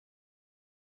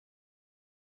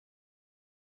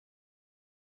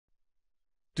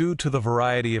Due to the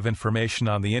variety of information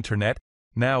on the Internet,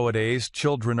 nowadays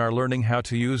children are learning how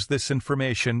to use this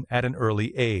information at an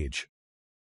early age.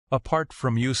 Apart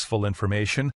from useful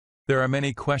information, there are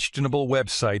many questionable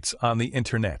websites on the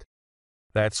Internet.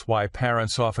 That's why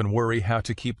parents often worry how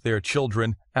to keep their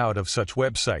children out of such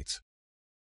websites.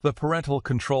 The Parental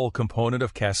Control component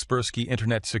of Kaspersky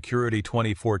Internet Security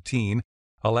 2014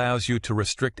 allows you to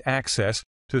restrict access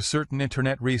to certain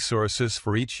Internet resources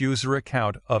for each user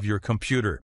account of your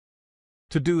computer.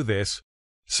 To do this,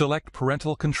 select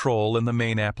Parental Control in the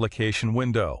main application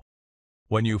window.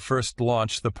 When you first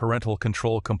launch the Parental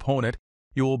Control component,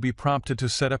 you will be prompted to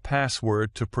set a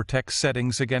password to protect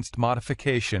settings against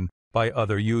modification by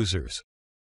other users.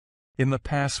 In the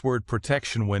Password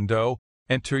Protection window,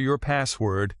 enter your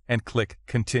password and click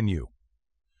Continue.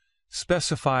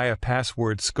 Specify a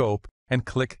password scope and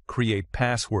click Create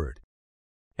Password.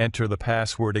 Enter the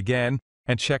password again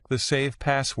and check the Save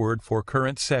Password for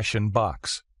Current Session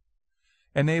box.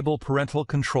 Enable Parental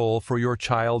Control for your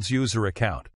child's user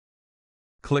account.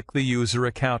 Click the user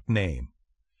account name.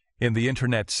 In the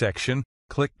Internet section,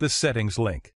 click the Settings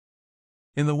link.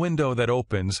 In the window that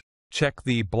opens, check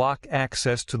the Block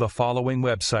Access to the Following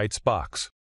Websites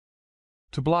box.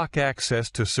 To block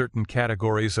access to certain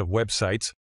categories of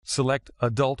websites, select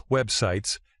Adult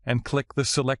Websites and click the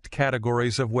Select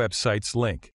Categories of Websites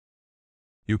link.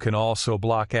 You can also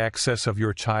block access of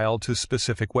your child to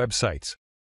specific websites.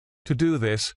 To do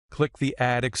this, click the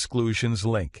Add Exclusions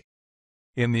link.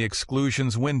 In the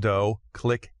Exclusions window,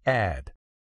 click Add.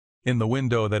 In the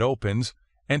window that opens,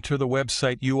 enter the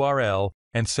website URL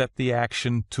and set the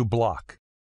action to block.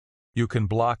 You can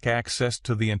block access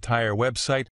to the entire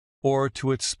website or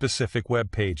to its specific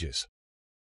web pages.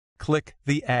 Click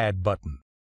the Add button.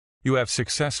 You have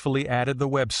successfully added the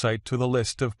website to the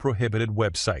list of prohibited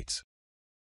websites.